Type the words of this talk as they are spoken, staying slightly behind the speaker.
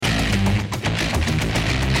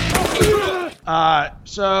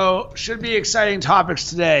So should be exciting topics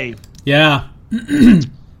today. Yeah.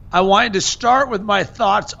 I wanted to start with my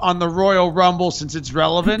thoughts on the Royal Rumble since it's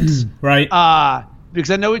relevant. Right.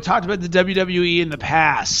 Because I know we talked about the WWE in the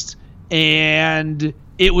past, and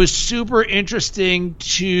it was super interesting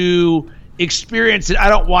to experience it. I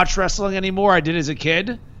don't watch wrestling anymore. I did as a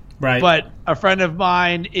kid. Right. But a friend of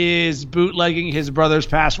mine is bootlegging his brother's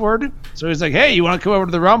password. So he's like, hey, you want to come over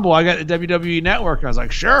to the Rumble? I got the WWE Network. And I was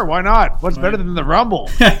like, sure, why not? What's better than the Rumble?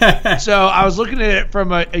 So I was looking at it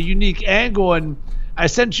from a unique angle, and I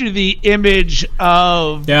sent you the image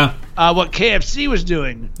of what KFC was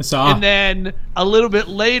doing. I saw. And then a little bit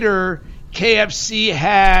later, KFC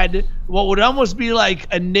had what would almost be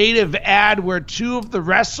like a native ad where two of the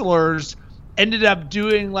wrestlers ended up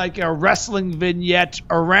doing like a wrestling vignette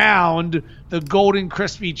around the Golden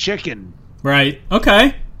Crispy Chicken. Right.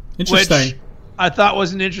 Okay. Interesting. Which I thought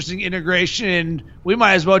was an interesting integration. We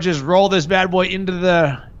might as well just roll this bad boy into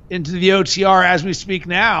the OTR as we speak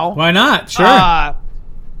now. Why not? Sure.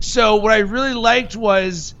 So what I really liked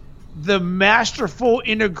was the masterful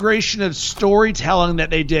integration of storytelling that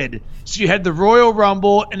they did. So you had the Royal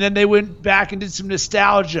Rumble, and then they went back and did some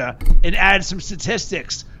nostalgia and added some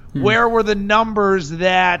statistics. Where were the numbers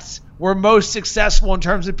that were most successful in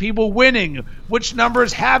terms of people winning? Which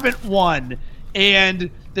numbers haven't won?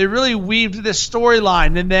 And they really weaved this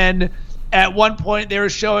storyline. And then at one point they were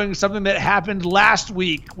showing something that happened last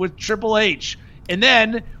week with Triple H. And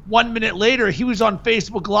then 1 minute later, he was on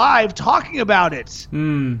Facebook Live talking about it.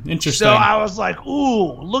 Interesting. So I was like,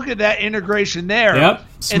 ooh, look at that integration there. Yep,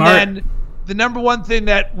 smart. And then the number one thing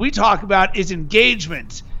that we talk about is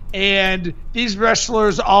engagement. And these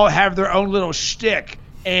wrestlers all have their own little shtick.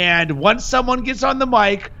 And once someone gets on the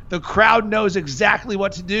mic, the crowd knows exactly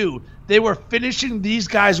what to do. They were finishing these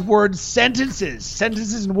guys' words, sentences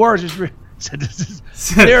and words. Sentences.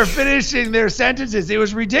 They were finishing their sentences. It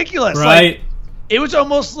was ridiculous. Right. Like, it was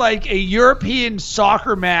almost like a European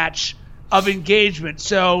soccer match of engagement.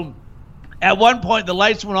 So at one point, the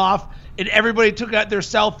lights went off, and everybody took out their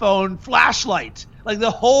cell phone flashlight. Like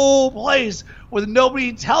the whole place with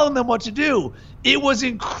nobody telling them what to do. It was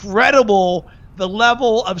incredible, the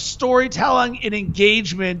level of storytelling and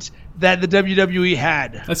engagement that the WWE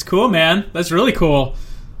had. That's cool, man. That's really cool.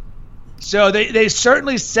 So they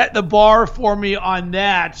certainly set the bar for me on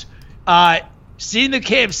that. Seeing the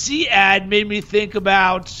KFC ad made me think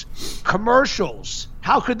about commercials.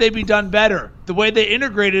 How could they be done better? The way they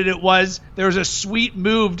integrated it was there was a sweet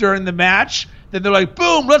move during the match. Then they're like,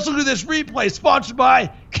 boom, let's look at this replay sponsored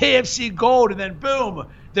by KFC Gold. And then boom,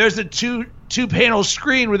 there's a two-panel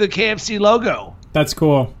screen with a KFC logo. That's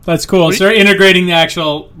cool. That's cool. So they're integrating the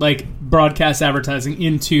actual broadcast advertising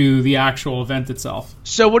into the actual event itself.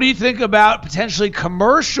 So what do you think about potentially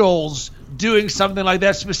commercials doing something like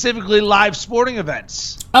that, specifically live sporting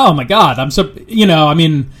events? Oh my God.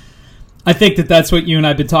 I think that's what you and I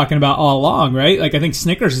have been talking about all along, right? Like, I think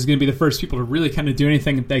Snickers is going to be the first people to really kind of do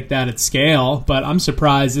anything like that at scale, but I'm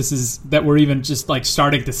surprised that we're even just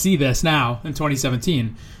starting to see this now in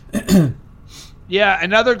 2017. Yeah,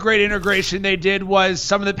 another great integration they did was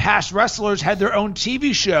some of the past wrestlers had their own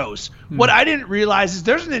TV shows. What I didn't realize is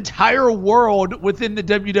there's an entire world within the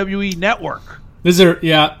WWE network.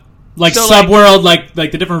 Subworld, like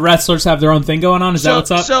the different wrestlers have their own thing going on? Is that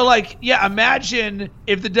what's up? So, imagine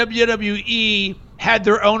if the WWE had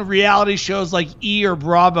their own reality shows like E! or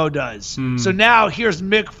Bravo does. So now here's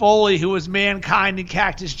Mick Foley, who was Mankind and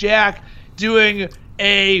Cactus Jack, doing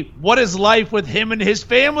a what is life with him and his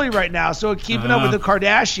family right now. So keeping up with the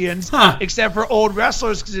Kardashians, except for old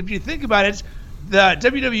wrestlers, because if you think about it, the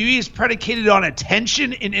WWE is predicated on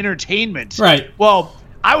attention and entertainment. Right. Well,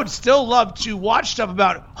 I would still love to watch stuff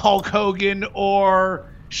about Hulk Hogan or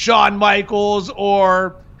Shawn Michaels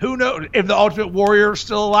or who knows if the Ultimate Warrior is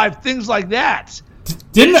still alive, things like that.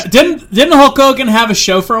 Didn't Hulk Hogan have a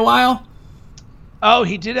show for a while? Oh,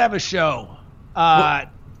 he did have a show. What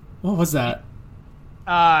was that?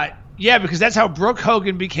 Yeah, because that's how Brooke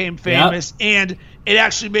Hogan became famous, and it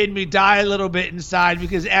actually made me die a little bit inside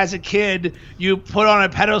because as a kid, you put on a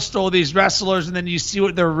pedestal these wrestlers, and then you see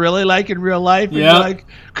what they're really like in real life, and you're like,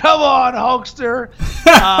 come on, Hulkster.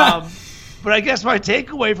 But I guess my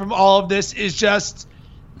takeaway from all of this is just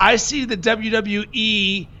I see the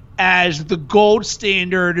WWE as the gold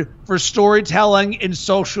standard for storytelling and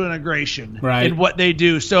social integration in what they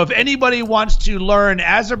do. So if anybody wants to learn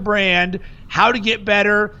as a brand how to get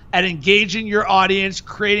better at engaging your audience,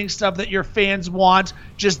 creating stuff that your fans want.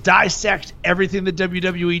 Just dissect everything the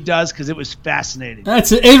WWE does because it was fascinating.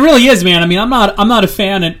 It really is, man. I mean, I'm not a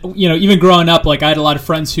fan, and even growing up, like I had a lot of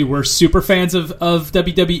friends who were super fans of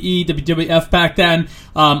WWE, WWF back then.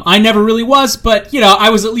 I never really was, but I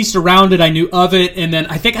was at least around it. I knew of it, and then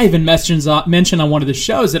I think I even mentioned on one of the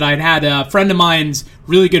shows that I'd had a friend of mine's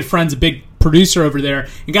really good friends, a big producer over there,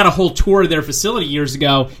 and got a whole tour of their facility years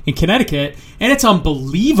ago in Connecticut, and it's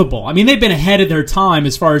unbelievable. I mean, they've been ahead of their time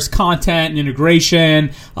as far as content and integration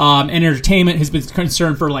and entertainment has been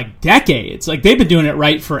concerned for like decades. Like they've been doing it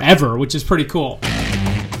right forever, which is pretty cool.